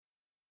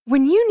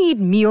When you need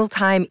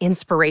mealtime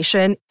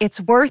inspiration,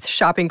 it's worth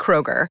shopping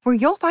Kroger, where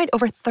you'll find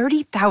over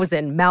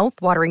 30,000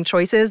 mouth-watering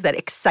choices that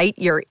excite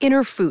your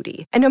inner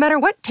foodie. And no matter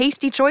what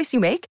tasty choice you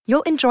make,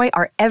 you'll enjoy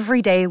our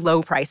everyday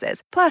low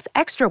prices, plus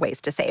extra ways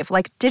to save,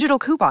 like digital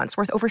coupons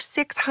worth over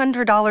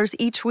 $600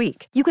 each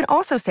week. You can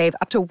also save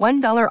up to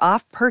 $1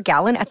 off per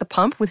gallon at the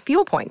pump with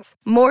fuel points.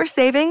 More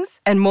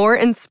savings and more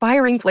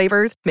inspiring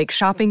flavors make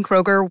shopping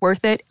Kroger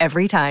worth it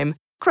every time.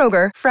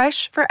 Kroger,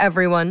 fresh for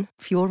everyone.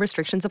 Fuel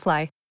restrictions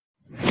apply.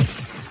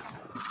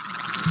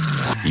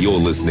 You're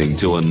listening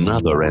to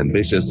another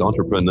Ambitious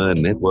Entrepreneur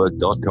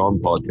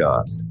Network.com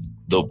podcast,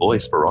 the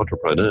voice for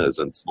entrepreneurs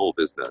and small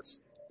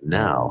business.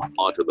 Now,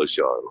 onto the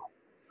show.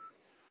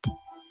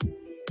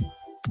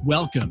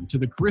 Welcome to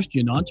the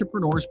Christian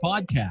Entrepreneurs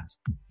Podcast,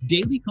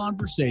 daily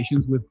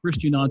conversations with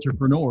Christian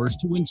entrepreneurs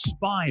to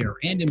inspire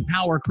and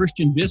empower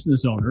Christian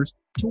business owners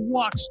to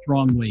walk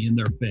strongly in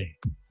their faith,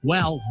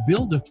 while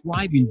build a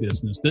thriving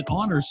business that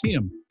honors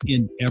Him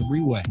in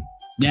every way.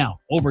 Now,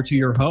 over to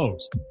your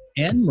host,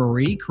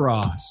 Anne-Marie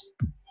Cross.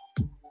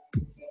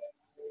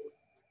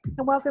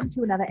 And welcome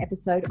to another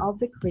episode of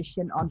the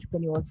Christian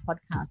Entrepreneurs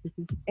Podcast. This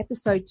is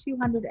episode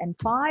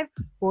 205,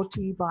 brought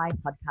to you by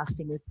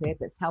Podcasting with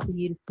Purpose, helping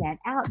you to stand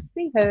out,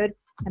 be heard,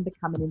 and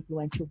become an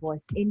influential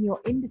voice in your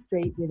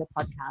industry with a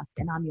podcast.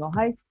 And I'm your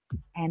host,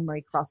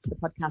 Anne-Marie Cross, the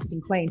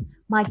podcasting queen.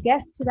 My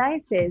guest today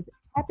says,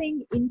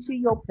 tapping into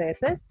your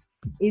purpose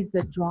is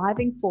the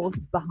driving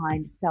force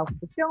behind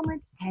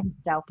self-fulfillment and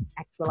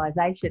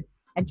self-actualization.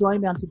 And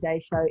joining me on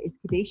today's show is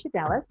Kadisha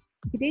Dallas.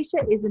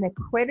 Kadisha is an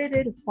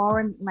accredited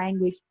foreign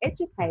language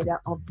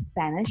educator of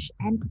Spanish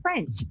and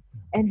French,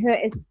 and her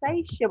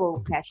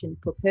insatiable passion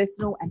for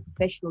personal and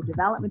professional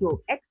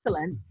developmental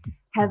excellence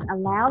have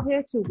allowed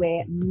her to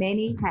wear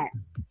many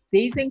hats.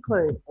 These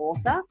include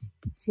author,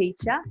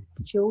 teacher,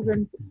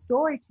 children's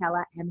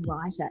storyteller and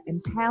writer,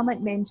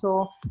 empowerment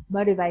mentor,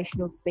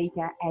 motivational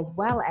speaker, as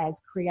well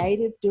as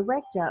creative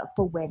director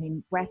for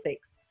wedding graphics.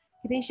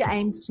 Kadisha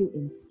aims to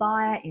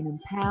inspire and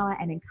empower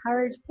and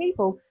encourage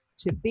people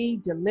to be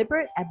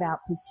deliberate about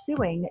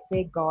pursuing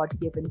their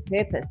God-given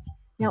purpose.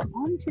 Now,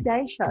 on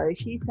today's show,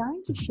 she's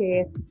going to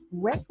share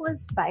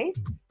reckless faith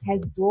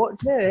has brought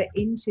her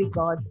into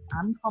God's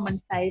uncommon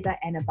favor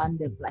and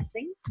abundant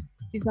blessings.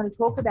 She's going to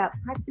talk about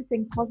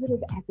practicing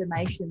positive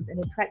affirmations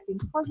and attracting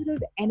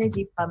positive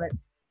energy from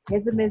its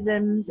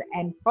pessimisms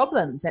and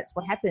problems. That's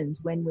what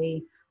happens when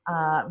we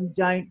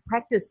don't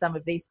practice some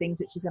of these things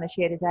that she's going to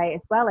share today,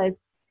 as well as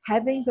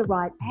having the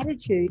right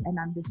attitude and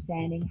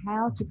understanding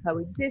how to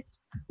coexist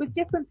with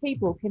different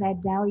people can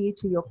add value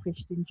to your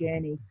Christian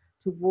journey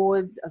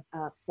towards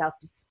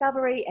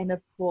self-discovery and,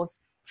 of course,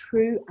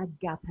 true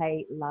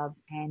agape love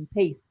and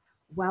peace.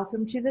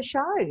 Welcome to the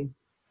show.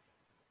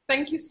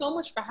 Thank you so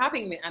much for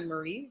having me,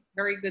 Anne-Marie.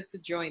 Very good to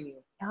join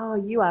you.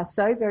 Oh, you are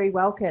so very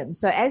welcome.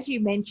 So as you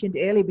mentioned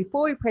earlier,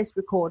 before we press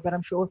record, but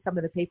I'm sure some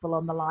of the people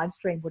on the live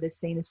stream would have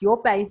seen us,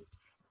 you're based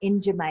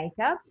in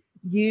Jamaica.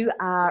 You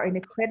are an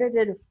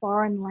accredited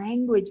foreign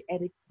language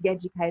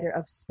educator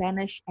of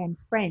Spanish and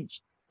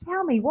French.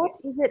 Tell me, what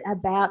is it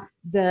about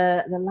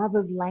the love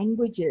of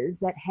languages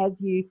that have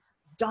you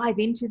dive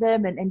into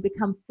them and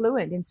become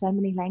fluent in so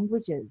many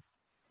languages?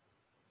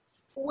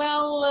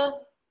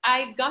 Well,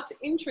 I got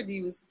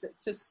introduced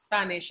to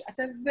Spanish at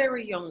a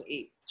very young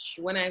age,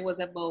 when I was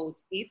about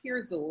 8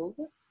 years old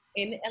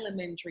in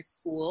elementary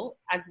school,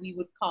 as we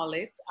would call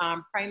it,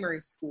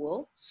 primary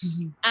school.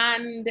 Mm-hmm.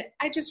 And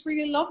I just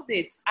really loved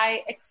it.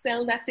 I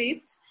excelled at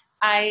it.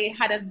 I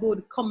had a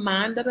good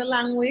command of the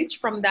language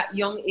from that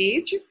young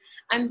age.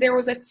 And there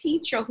was a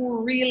teacher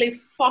who really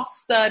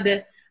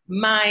fostered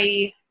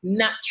my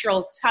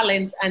natural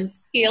talent and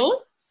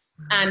skill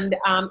and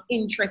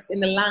interest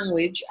in the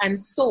language. And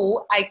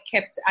so I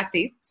kept at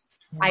it.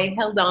 I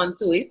held on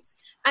to it.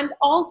 And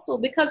also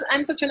because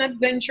I'm such an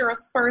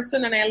adventurous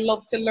person and I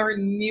love to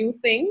learn new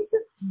things,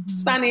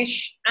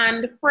 Spanish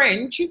and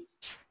French,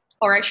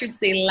 or I should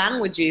say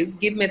languages,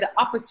 give me the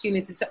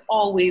opportunity to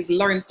always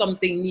learn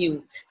something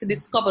new, to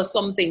discover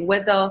something,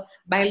 whether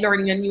by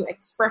learning a new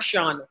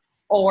expression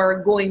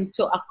or going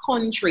to a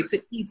country to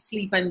eat,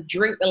 sleep, and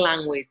drink the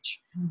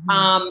language.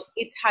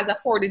 It has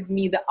afforded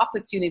me the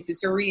opportunity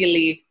to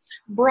really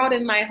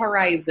broaden my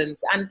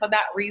horizons. And for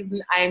that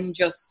reason, I'm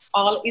just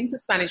all into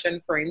Spanish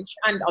and French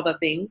and other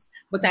things,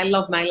 but I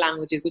love my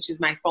languages, which is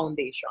my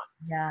foundation.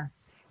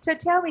 Yes. So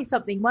tell me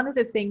something. One of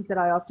the things that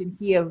I often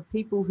hear of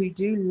people who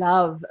do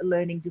love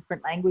learning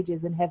different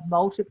languages and have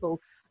multiple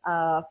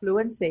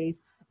fluencies,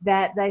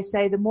 that they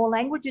say the more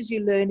languages you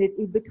learn,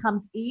 it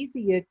becomes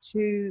easier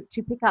to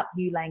pick up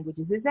new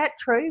languages. Is that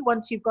true?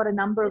 Once you've got a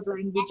number of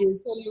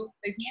languages?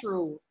 Absolutely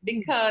true.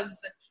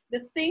 Because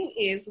the thing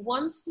is,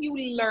 once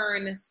you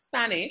learn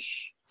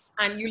Spanish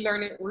and you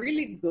learn it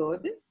really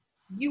good,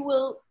 you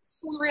will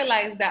soon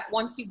realize that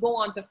once you go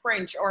on to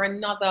French or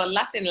another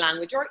Latin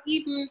language or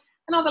even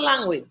another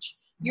language,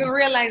 you'll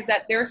realize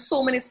that there are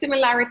so many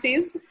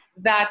similarities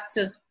that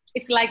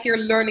it's like you're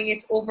learning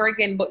it over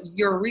again, but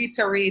you're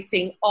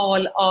reiterating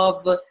all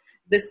of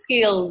the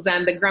skills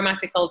and the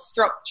grammatical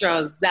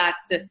structures that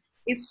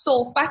is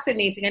so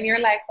fascinating. And you're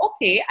like,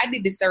 okay, I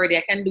did this already.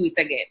 I can do it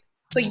again.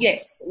 So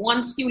yes,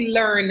 once you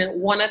learn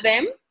one of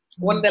them,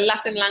 one of the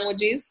Latin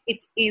languages,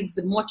 it is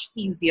much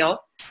easier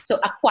to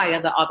acquire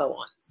the other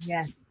ones.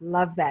 Yeah,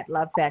 love that.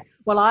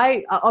 Well,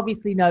 I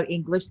obviously know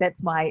English.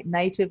 That's my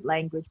native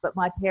language, but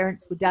my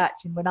parents were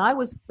Dutch. And when I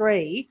was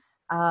 3,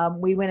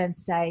 we went and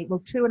stayed,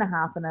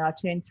 2.5, and then I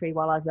turned 3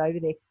 while I was over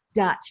there,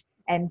 Dutch.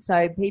 And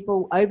so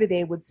people over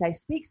there would say,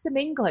 speak some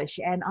English.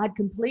 And I'd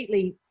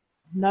completely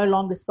no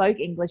longer spoke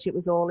English. It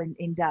was all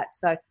in Dutch.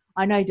 So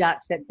I know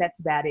Dutch. That's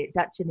about it,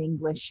 Dutch and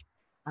English.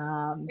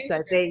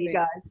 So there you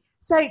go.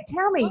 So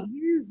tell me,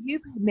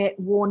 you've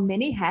worn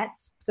many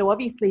hats. So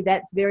obviously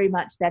that's very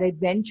much that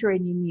adventure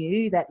in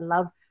you, that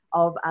love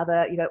of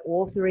other,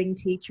 authoring,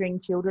 teaching,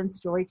 children's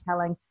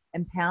storytelling,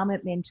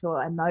 empowerment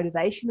mentor, and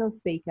motivational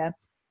speaker.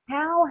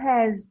 How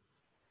has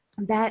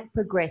that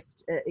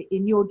progressed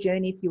in your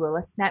journey, if you will,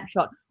 a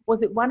snapshot?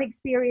 Was it one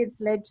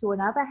experience led to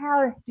another?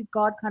 How did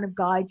God kind of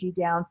guide you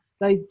down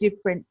those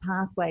different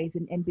pathways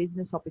and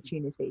business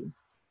opportunities?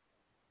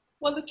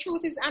 Well, the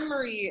truth is,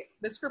 Anne-Marie,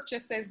 the scripture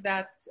says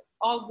that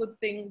all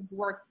things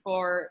work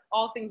for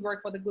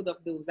the good of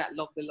those that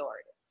love the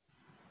Lord.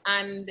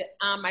 And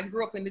I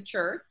grew up in the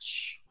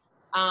church.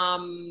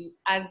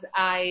 As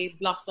I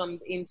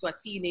blossomed into a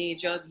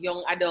teenager,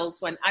 young adult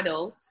to an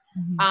adult,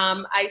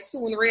 I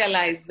soon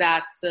realized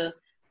that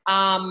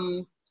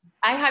I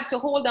had to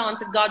hold on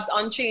to God's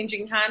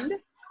unchanging hand.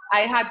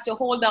 I had to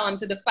hold on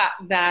to the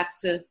fact that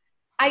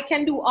I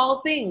can do all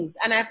things.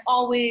 And I've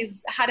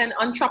always had an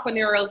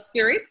entrepreneurial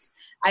spirit.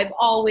 I've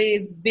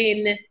always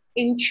been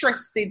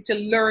interested to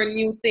learn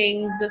new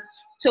things,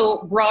 to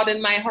broaden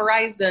my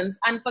horizons.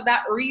 And for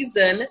that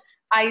reason,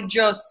 I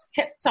just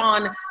kept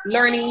on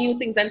learning new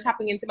things and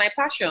tapping into my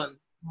passion.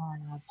 Oh,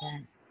 I love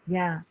that.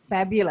 Yeah,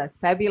 fabulous.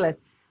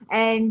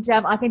 And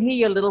I can hear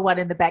your little one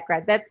in the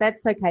background.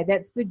 That's okay.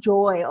 That's the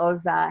joy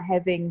of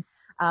having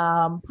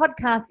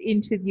podcast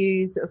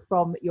interviews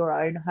from your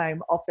own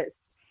home office.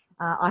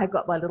 I've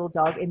got my little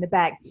dog in the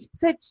back.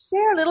 So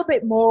share a little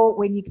bit more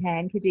when you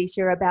can,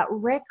 Kadisha, about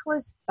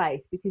reckless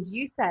faith, because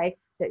you say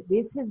that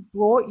this has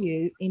brought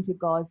you into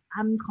God's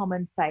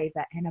uncommon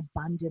favor and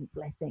abundant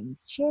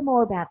blessings. Share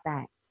more about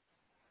that.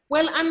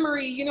 Well,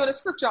 Anne-Marie, the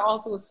scripture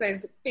also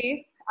says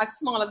faith as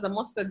small as a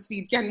mustard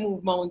seed can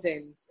move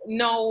mountains.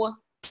 No,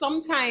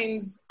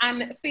 sometimes,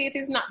 and faith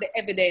is not the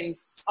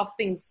evidence of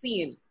things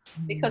seen,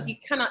 because you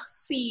cannot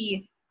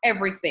see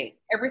everything.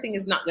 Everything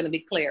is not going to be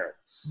clear.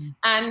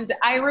 And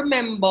I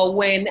remember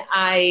when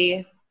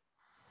I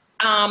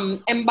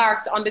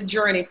embarked on the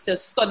journey to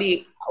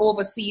study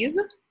overseas,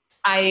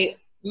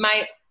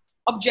 my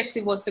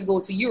objective was to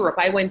go to Europe.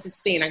 I went to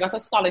Spain. I got a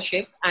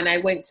scholarship and I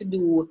went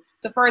to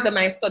further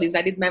my studies.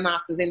 I did my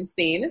master's in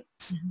Spain,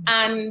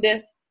 and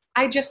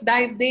I just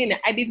dived in.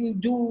 I didn't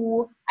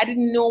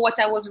know what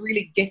I was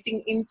really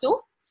getting into,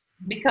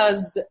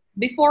 because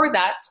before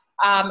that,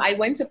 I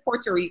went to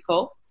Puerto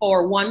Rico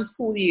for 1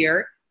 school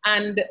year,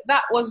 and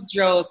that was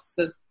just,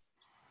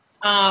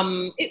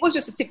 it was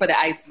just the tip of the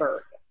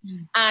iceberg.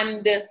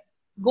 And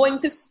going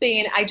to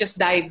Spain, I just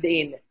dived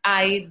in.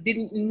 I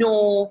didn't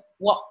know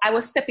I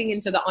was stepping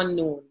into the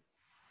unknown.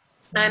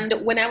 And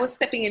when I was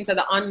stepping into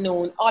the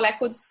unknown, all I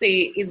could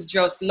say is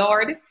just,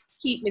 Lord,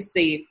 keep me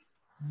safe.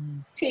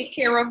 Take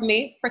care of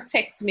me,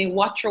 protect me,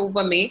 watch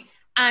over me.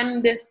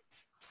 And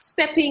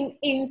stepping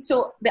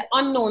into the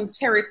unknown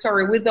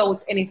territory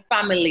without any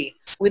family,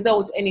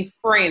 without any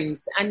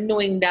friends, and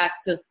knowing that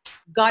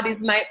God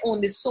is my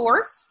only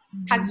source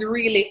has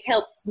really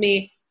helped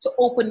me to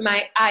open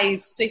my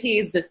eyes to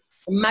his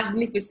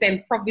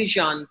magnificent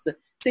provisions,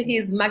 to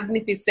his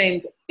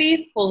magnificent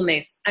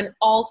faithfulness, and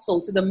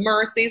also to the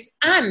mercies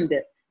and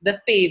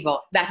the favor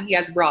that he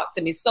has brought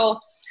to me. So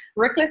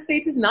reckless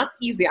faith is not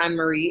easy,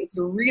 Anne-Marie. It's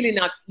really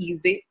not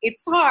easy.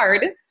 It's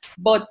hard,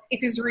 but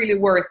it is really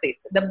worth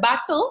it. The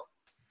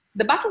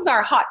battles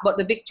are hot, but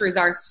the victories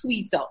are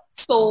sweeter.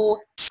 So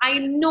I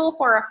know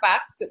for a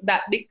fact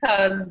that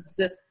because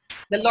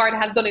the Lord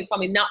has done it for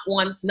me not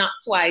once, not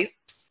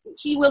twice,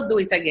 he will do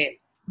it again.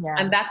 Yeah.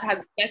 And that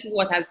is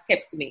what has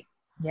kept me.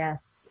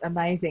 Yes,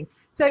 amazing.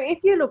 So if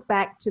you look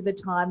back to the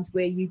times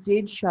where you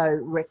did show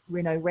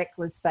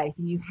reckless faith,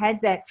 and you had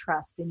that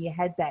trust and you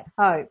had that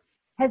hope,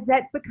 has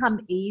that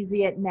become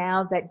easier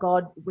now that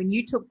God, when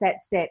you took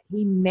that step,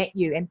 he met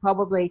you, and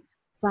probably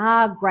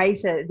far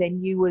greater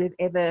than you would have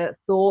ever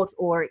thought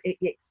or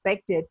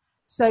expected?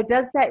 So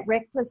does that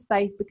reckless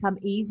faith become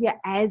easier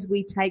as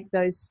we take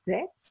those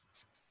steps?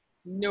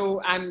 No,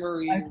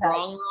 Anne-Marie, okay.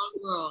 Wrong.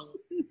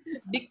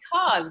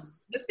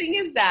 Because the thing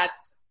is that,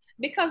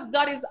 because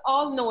God is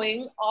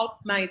all-knowing,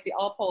 almighty,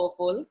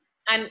 all-powerful,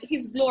 and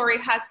his glory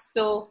has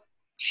to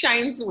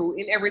shine through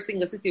in every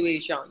single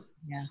situation.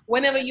 Yeah.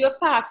 Whenever you have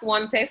passed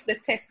one test, the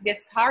test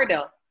gets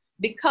harder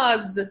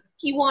because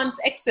he wants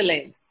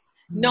excellence.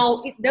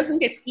 No, it doesn't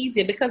get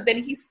easier, because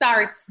then he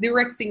starts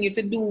directing you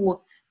to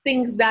do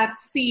things that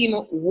seem,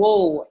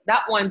 whoa,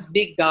 that one's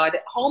big, God.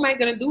 How am I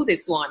going to do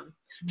this one?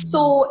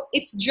 So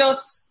it's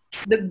just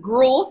the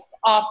growth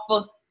of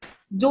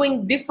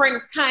doing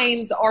different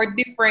kinds or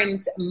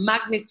different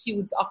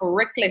magnitudes of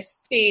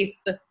reckless faith,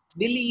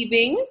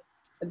 believing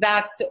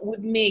that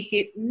would make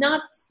it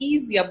not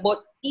easier,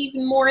 but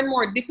even more and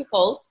more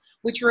difficult,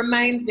 which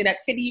reminds me that,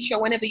 Kedisha,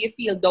 whenever you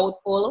feel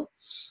doubtful,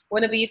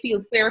 whenever you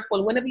feel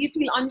fearful, whenever you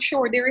feel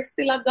unsure, there is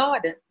still a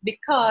God,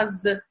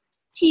 because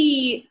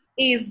he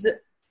is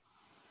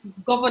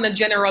Governor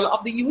General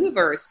of the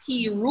universe.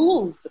 He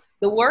rules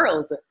the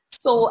world.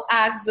 So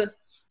as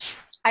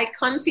I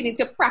continue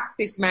to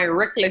practice my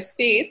reckless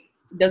faith,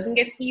 it doesn't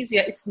get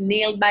easier. It's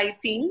nail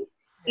biting.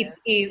 It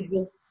is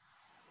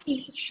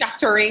teeth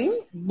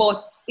shattering,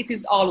 but it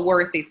is all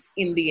worth it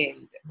in the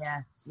end.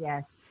 Yes,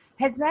 yes.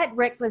 Has that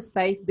reckless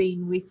faith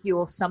been with you,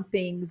 or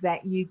something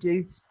that you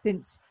do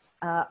since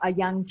a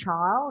young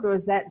child, or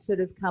has that sort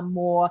of come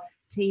more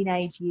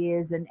teenage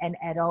years and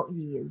adult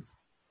years?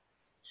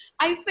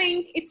 I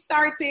think it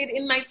started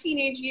in my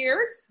teenage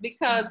years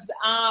because,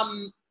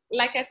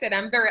 like I said,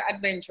 I'm very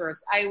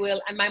adventurous.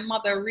 And my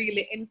mother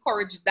really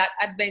encouraged that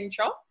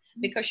adventure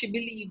because she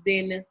believed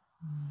in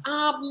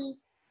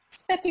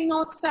stepping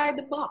outside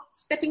the box,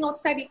 stepping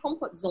outside your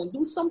comfort zone.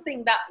 Do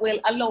something that will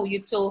allow you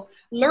to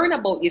learn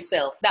about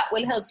yourself, that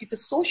will help you to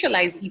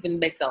socialize even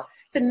better,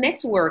 to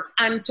network,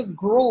 and to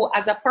grow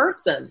as a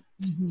person.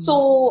 Mm-hmm.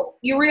 So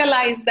you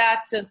realize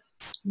that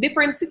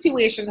different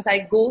situations that I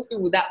go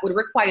through that would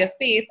require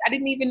faith, I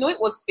didn't even know it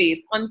was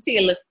faith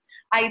until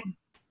I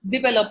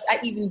developed an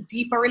even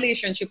deeper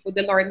relationship with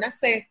the Lord. And I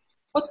say,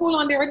 but hold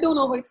on there, I don't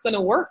know how it's going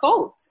to work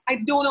out. I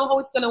don't know how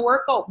it's going to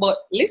work out. But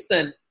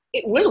listen,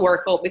 it will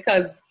work out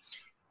because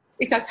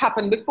it has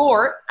happened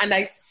before, and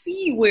I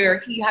see where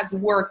he has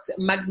worked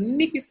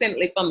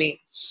magnificently for me.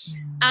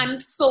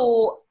 And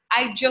so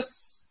I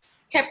just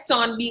kept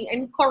on being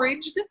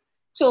encouraged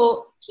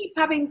to keep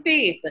having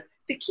faith,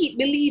 to keep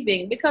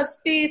believing,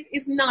 because faith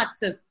is not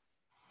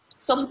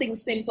something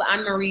simple,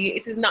 Anne-Marie.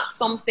 It is not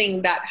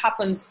something that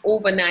happens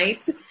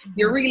overnight.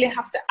 You really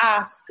have to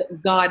ask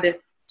God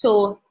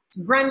to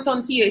grant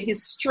unto you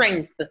his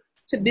strength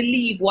to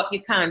believe what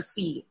you can't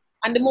see.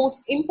 And the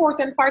most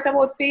important part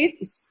about faith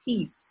is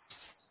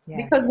peace.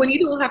 Yes. Because when you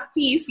don't have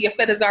peace, your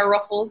feathers are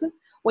ruffled.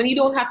 When you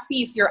don't have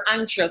peace, you're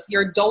anxious,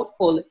 you're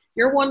doubtful,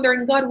 you're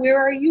wondering, God,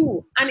 where are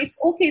you? And it's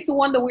okay to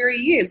wonder where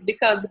he is,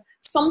 because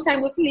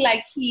sometimes we feel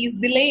like he's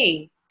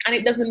delaying. And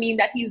it doesn't mean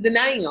that he's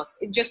denying us.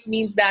 It just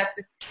means that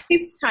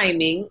his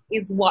timing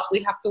is what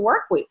we have to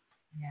work with.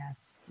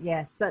 Yes,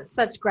 yes.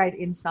 Such great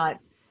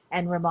insights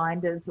and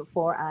reminders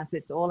for us.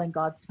 It's all in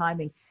God's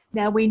timing.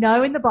 Now, we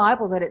know in the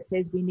Bible that it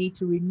says we need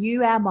to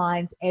renew our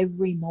minds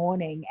every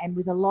morning, and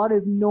with a lot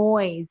of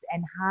noise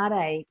and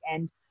heartache,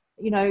 and,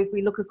 you know, if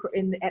we look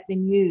at the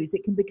news,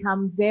 it can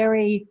become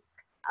very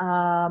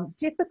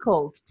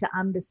difficult to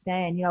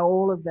understand, you know,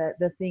 all of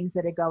the things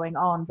that are going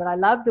on. But I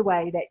love the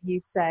way that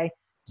you say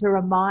to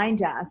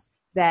remind us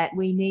that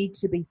we need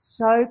to be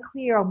so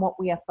clear on what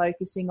we are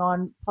focusing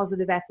on,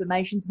 positive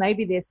affirmations.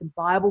 Maybe there's some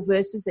Bible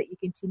verses that you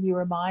continue to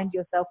remind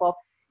yourself of.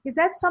 Is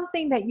that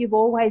something that you've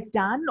always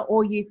done,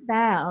 or you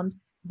found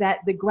that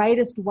the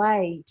greatest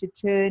way to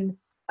turn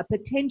a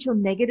potential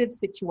negative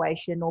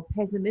situation or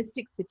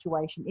pessimistic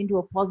situation into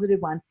a positive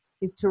one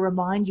is to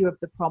remind you of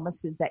the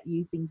promises that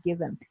you've been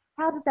given?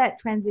 How did that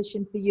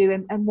transition for you,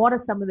 and what are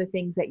some of the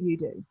things that you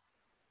do?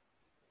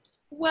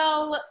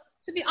 Well,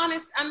 to be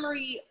honest,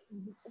 Anne-Marie,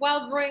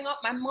 while growing up,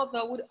 my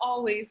mother would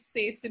always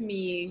say to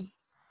me,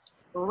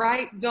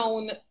 write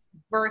down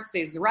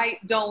verses,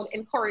 write down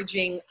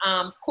encouraging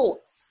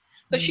quotes.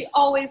 So she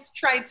always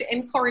tried to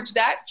encourage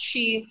that.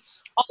 She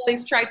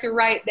always tried to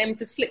write them,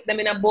 to slip them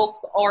in a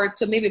book, or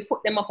to maybe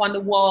put them up on the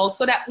wall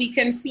so that we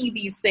can see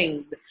these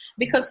things.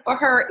 Because for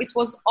her, it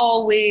was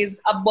always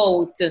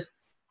about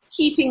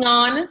keeping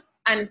on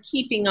and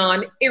keeping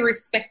on,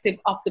 irrespective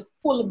of the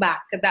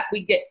pullback that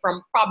we get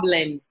from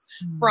problems,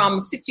 from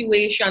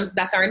situations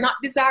that are not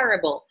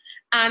desirable.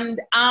 And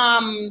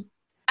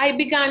I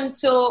began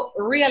to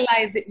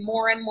realize it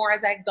more and more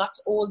as I got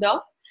older,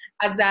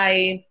 as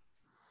I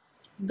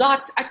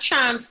got a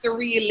chance to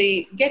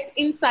really get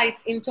insight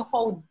into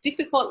how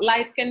difficult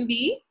life can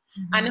be,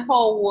 and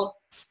how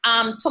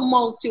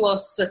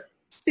tumultuous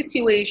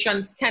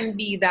situations can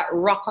be that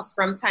rock us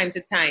from time to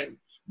time.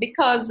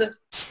 Because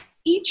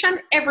each and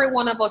every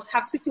one of us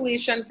have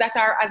situations that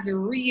are as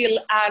real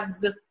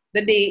as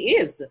the day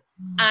is.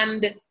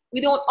 And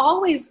we don't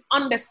always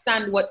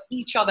understand what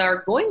each other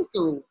are going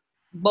through.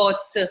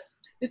 But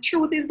the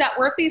truth is that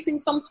we're facing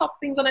some tough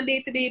things on a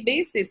day-to-day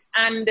basis.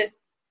 And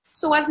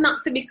so as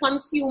not to be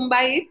consumed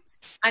by it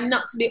and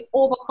not to be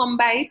overcome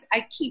by it,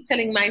 I keep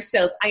telling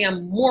myself I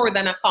am more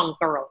than a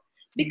conqueror.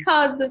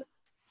 Because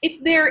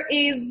if there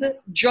is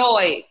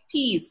joy,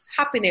 peace,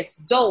 happiness,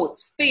 doubt,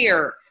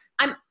 fear,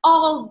 and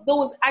all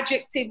those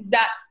adjectives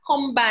that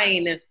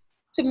combine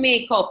to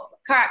make up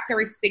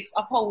characteristics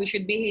of how we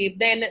should behave,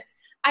 then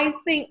I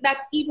think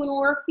that even when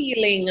we're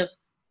feeling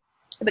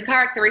the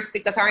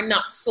characteristics that are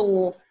not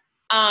so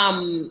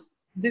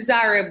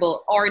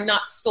desirable or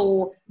not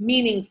so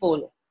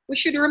meaningful, we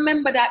should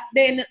remember that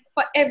then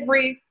for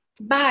every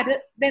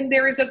bad, then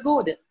there is a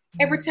good.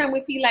 Every time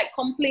we feel like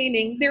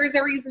complaining, there is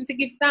a reason to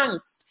give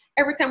thanks.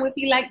 Every time we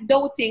feel like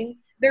doubting,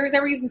 there is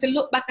a reason to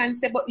look back and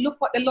say, but look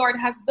what the Lord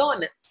has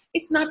done.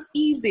 It's not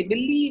easy.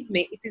 Believe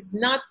me, it is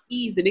not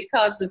easy,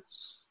 because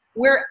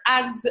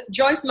as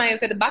Joyce Meyer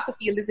said, the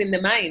battlefield is in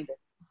the mind.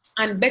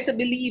 And better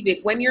believe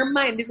it, when your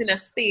mind is in a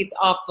state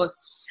of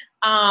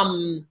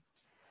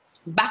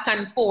back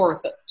and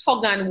forth,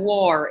 tug and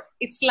war,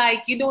 it's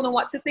like you don't know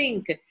what to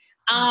think.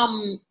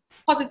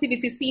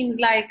 Positivity seems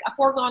like a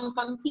foregone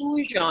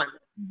conclusion.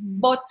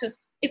 But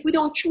if we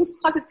don't choose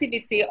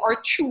positivity or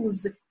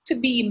choose to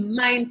be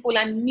mindful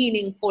and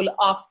meaningful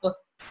of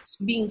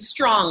being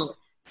strong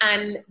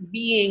and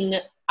being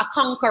a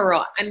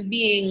conqueror and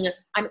being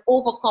an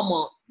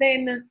overcomer,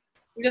 then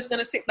we're just going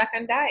to sit back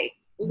and die.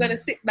 We're going to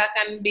sit back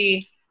and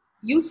be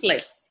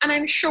useless. And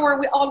I'm sure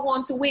we all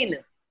want to win.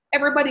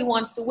 Everybody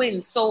wants to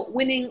win. So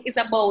winning is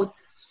about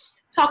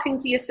talking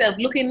to yourself,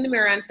 looking in the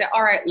mirror and say,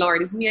 all right,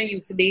 Lord, it's me and you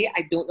today.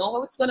 I don't know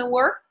how it's going to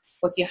work,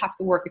 but you have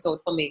to work it out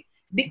for me.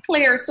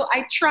 Declare. So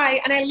I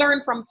try and I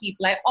learn from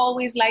people. I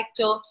always like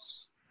to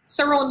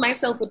surround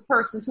myself with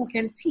persons who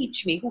can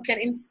teach me, who can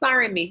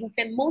inspire me, who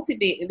can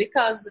motivate me,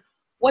 because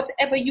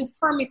whatever you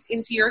permit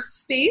into your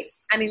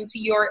space and into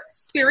your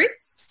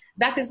spirits,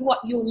 that is what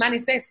you'll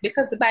manifest,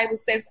 because the Bible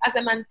says, as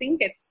a man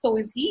thinketh, so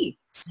is he.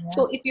 Yeah.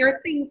 So if you're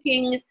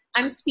thinking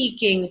and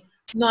speaking,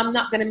 no, I'm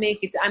not going to make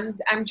it,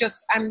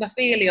 I'm a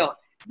failure,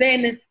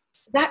 then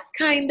that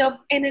kind of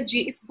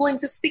energy is going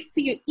to stick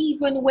to you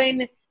even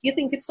when you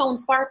think it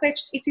sounds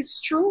far-fetched. It is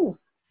true.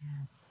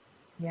 Yes.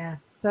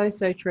 Yeah,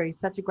 so true.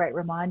 Such a great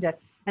reminder.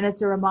 And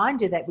it's a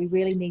reminder that we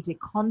really need to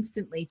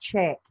constantly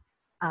check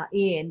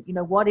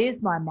what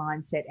is my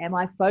mindset? Am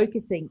I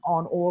focusing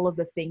on all of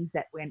the things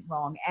that went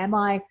wrong? Am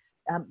I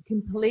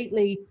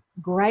completely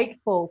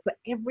grateful for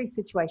every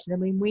situation? I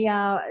mean, we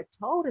are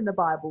told in the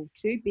Bible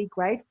to be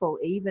grateful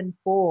even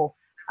for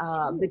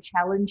the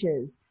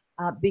challenges,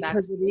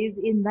 because it is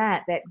in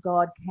that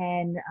God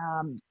can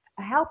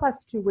help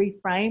us to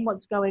reframe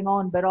what's going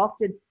on, but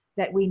often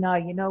that we know,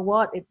 you know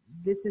what,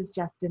 this is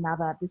just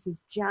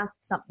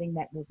something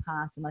that will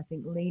pass. And I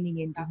think leaning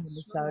into him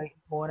is so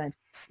important.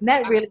 And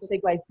that really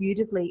segues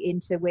beautifully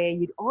into where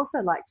you'd also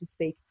like to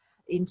speak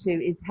into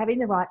is having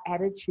the right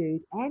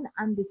attitude and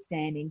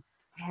understanding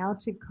how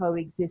to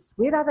coexist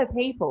with other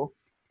people.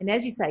 And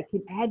as you say,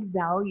 can add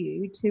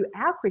value to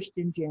our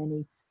Christian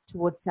journey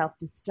towards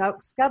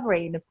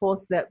self-discovery. And of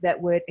course,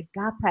 that word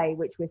agape,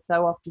 which we're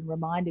so often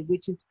reminded,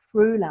 which is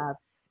true love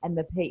and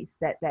the peace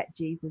that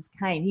Jesus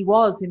came. He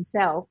was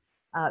himself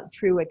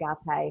true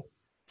agape.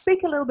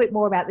 Speak a little bit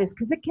more about this,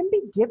 because it can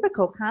be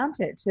difficult, can't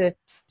it,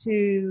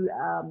 to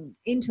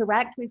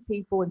interact with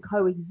people and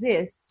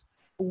coexist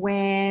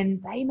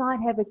when they might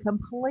have a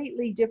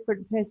completely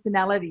different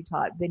personality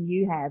type than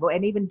you have,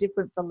 and even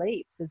different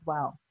beliefs as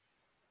well.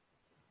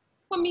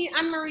 For me,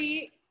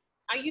 Anne-Marie,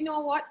 you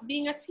know what?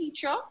 Being a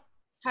teacher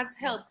has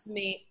helped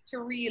me to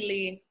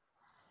really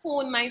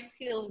hone my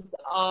skills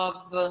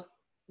of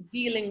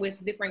dealing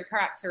with different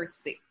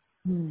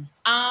characteristics.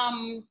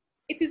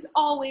 It is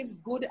always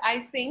good, I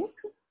think,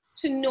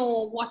 to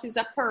know what is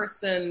a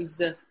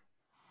person's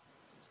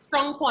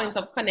strong point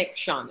of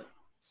connection.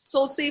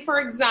 So say, for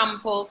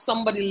example,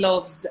 somebody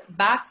loves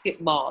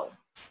basketball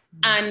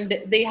and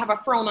they have a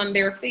frown on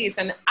their face,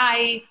 and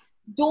I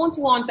don't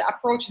want to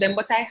approach them,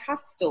 but I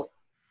have to.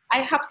 I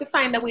have to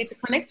find a way to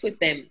connect with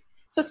them.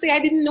 So say I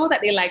didn't know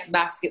that they like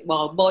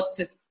basketball, but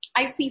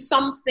I see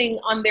something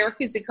on their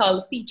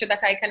physical feature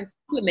that I can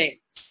compliment.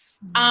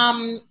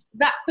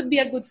 That could be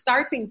a good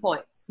starting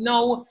point.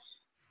 No,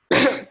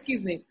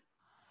 excuse me.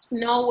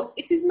 No,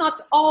 it is not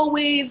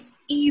always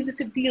easy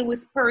to deal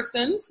with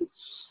persons,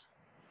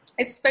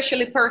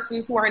 especially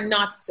persons who are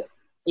not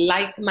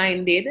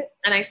like-minded.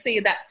 And I say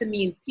that to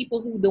mean people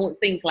who don't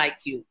think like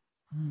you.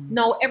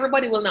 No,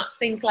 everybody will not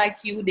think like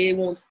you. They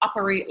won't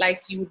operate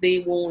like you. They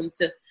won't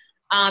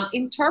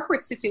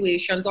interpret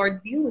situations or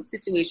deal with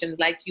situations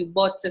like you.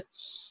 But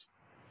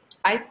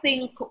I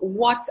think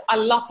what a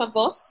lot of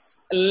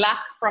us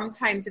lack from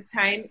time to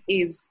time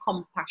is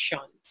compassion.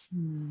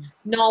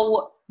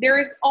 Now, there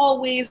is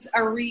always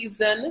a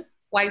reason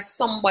why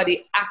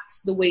somebody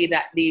acts the way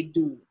that they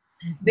do.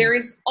 There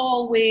is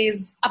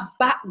always a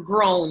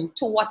background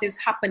to what is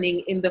happening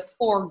in the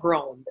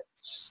foreground.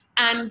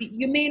 And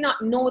you may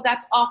not know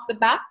that off the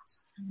bat,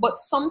 but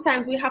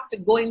sometimes we have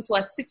to go into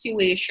a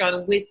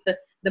situation with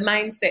the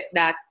mindset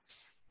that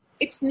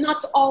it's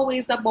not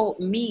always about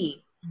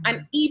me.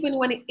 And even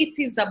when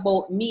it is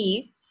about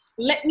me,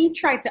 let me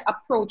try to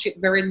approach it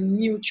very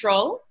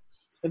neutral,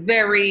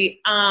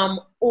 very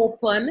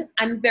open,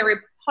 and very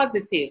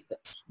positive,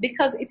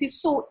 because it is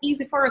so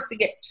easy for us to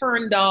get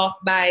turned off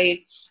by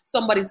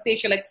somebody's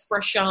facial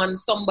expression,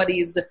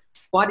 somebody's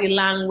body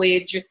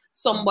language,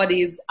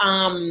 somebody's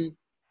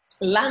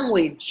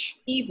language,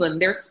 even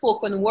their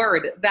spoken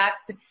word, that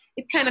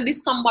it kind of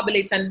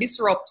discombobulates and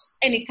disrupts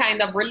any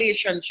kind of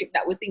relationship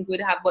that we think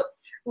we'd have. But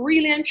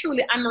really and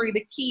truly, Anne-Marie,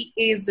 the key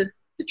is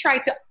to try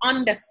to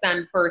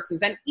understand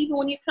persons. And even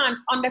when you can't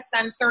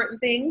understand certain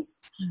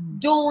things,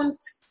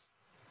 don't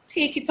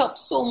take it up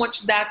so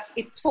much that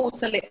it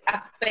totally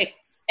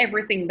affects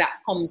everything that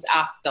comes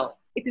after.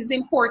 It is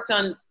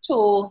important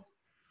to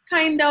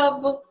kind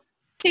of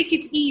take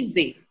it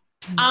easy.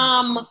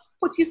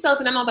 Put yourself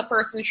in another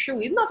person's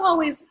shoe. It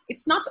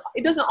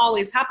doesn't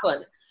always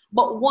happen.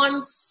 But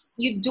once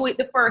you do it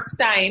the first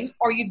time,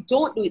 or you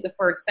don't do it the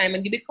first time,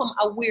 and you become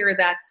aware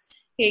that,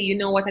 hey, you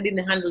know what, I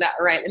didn't handle that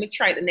right, let me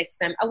try it the next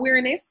time.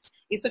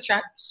 Awareness is such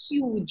a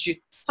huge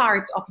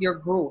part of your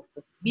growth.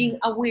 Being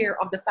aware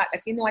of the fact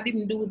that, I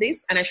didn't do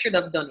this and I should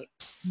have done it.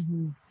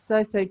 Mm-hmm.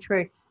 So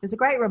true. It's a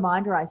great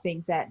reminder, I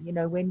think, that,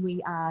 when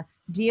we are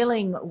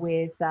dealing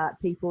with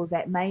people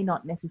that may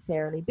not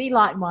necessarily be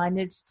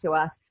like-minded to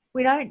us,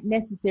 we don't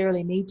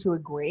necessarily need to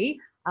agree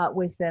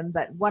with them.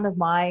 But one of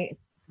my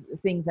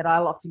things that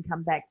I'll often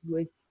come back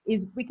with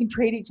is we can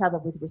treat each other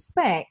with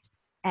respect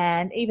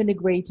and even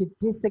agree to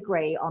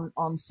disagree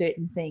on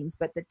certain things.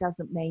 But that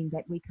doesn't mean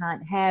that we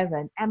can't have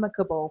an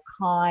amicable,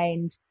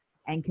 kind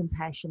and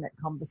compassionate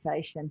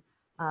conversation,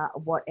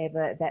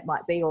 whatever that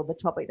might be, or the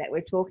topic that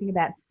we're talking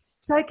about.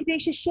 So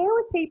Kadisha, share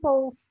with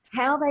people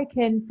how they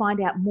can find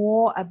out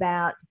more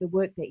about the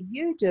work that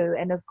you do,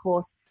 and of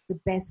course, the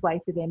best way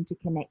for them to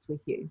connect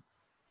with you.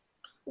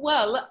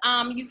 Well,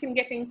 you can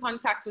get in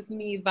contact with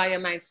me via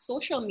my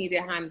social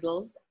media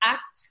handles at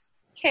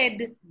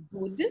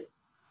KedGood.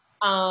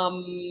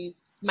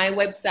 My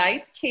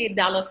website,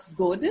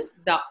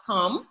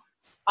 kdallasgood.com.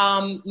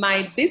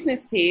 My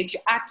business page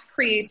at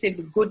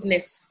Creative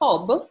Goodness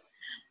Hub.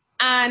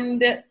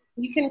 And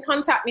you can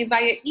contact me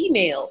via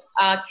email,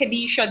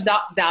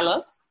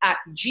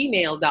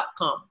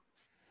 kadisha.dallas@gmail.com.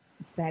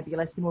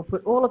 Fabulous. And we'll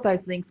put all of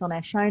those links on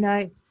our show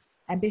notes,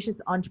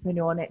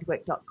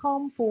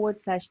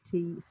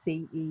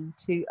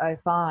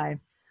 ambitiousentrepreneurnetwork.com/TCE205.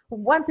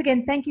 Once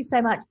again, thank you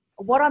so much.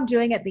 What I'm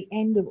doing at the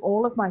end of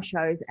all of my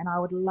shows, and I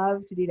would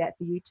love to do that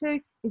for you too,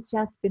 is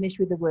just finish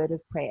with a word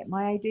of prayer.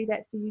 May I do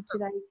that for you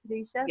today,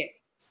 Kadisha?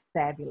 Yes.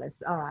 Fabulous.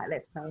 All right,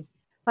 let's pray.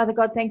 Father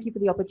God, thank you for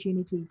the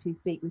opportunity to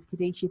speak with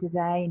Kadisha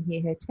today and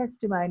hear her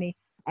testimony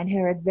and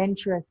her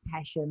adventurous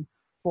passion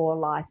for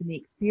life and the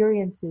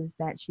experiences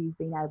that she's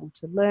been able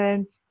to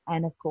learn,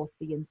 and of course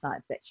the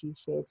insights that she's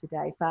shared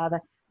today.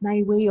 Father,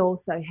 may we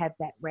also have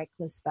that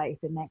reckless faith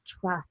and that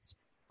trust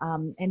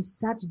and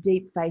such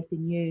deep faith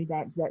in you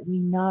that we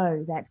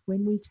know that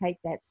when we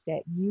take that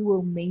step, you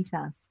will meet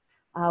us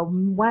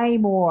way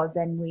more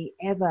than we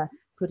ever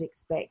could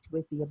expect,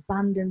 with the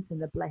abundance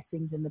and the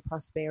blessings and the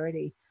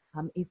prosperity,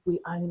 if we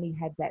only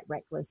had that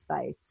reckless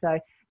faith. So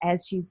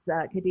as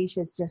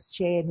Kadisha's just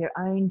shared her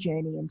own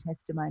journey and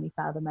testimony,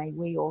 Father, may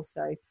we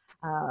also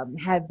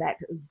have that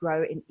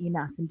grow in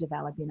us and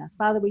develop in us.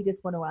 Father, we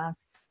just want to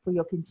ask for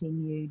your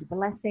continued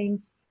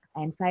blessing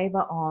and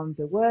favor on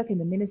the work and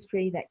the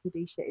ministry that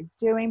Kadisha is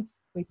doing.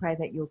 We pray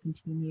that you'll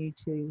continue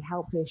to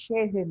help her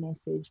share her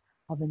message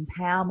of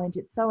empowerment.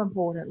 It's so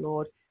important,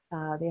 Lord.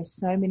 There's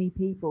so many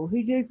people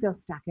who do feel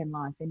stuck in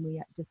life, and we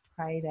just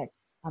pray that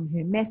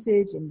her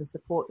message and the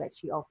support that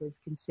she offers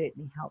can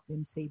certainly help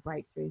them see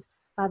breakthroughs.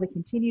 Father,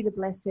 continue to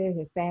bless her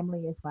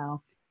family as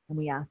well. And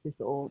we ask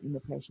this all in the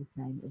precious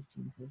name of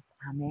Jesus.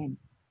 Amen.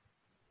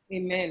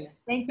 Amen.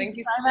 Thank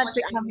you so much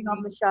for coming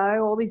on the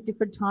show. All these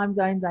different time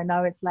zones. I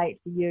know it's late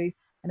for you,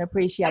 and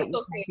appreciate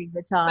you taking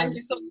the time. Thank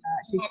you so much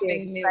for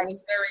having me.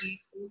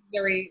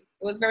 It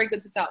was very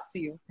good to talk to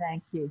you.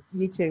 Thank you.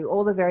 You too.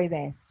 All the very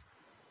best.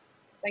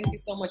 Thank you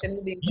so much.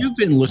 You've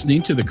been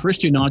listening to the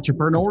Christian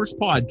Entrepreneurs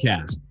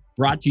Podcast,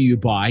 brought to you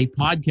by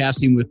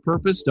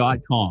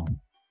podcastingwithpurpose.com.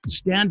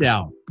 Stand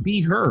out,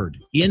 be heard,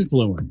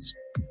 influence.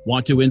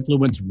 Want to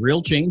influence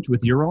real change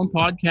with your own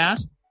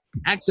podcast?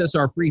 Access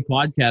our free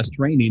podcast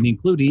training,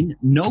 including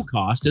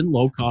no-cost and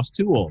low-cost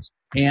tools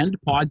and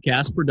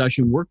podcast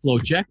production workflow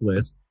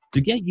checklists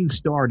to get you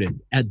started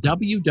at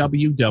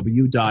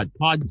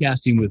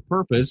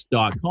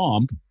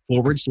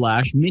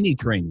www.podcastingwithpurpose.com/mini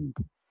training.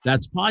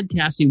 That's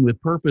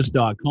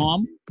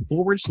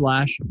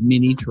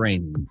podcastingwithpurpose.com/mini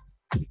training.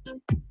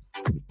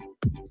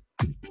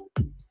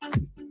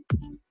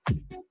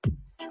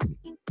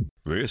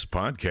 This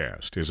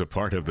podcast is a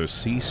part of the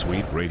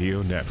C-Suite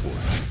Radio Network.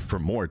 For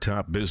more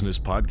top business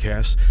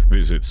podcasts,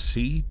 visit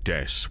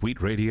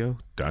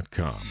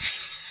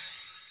c-suiteradio.com.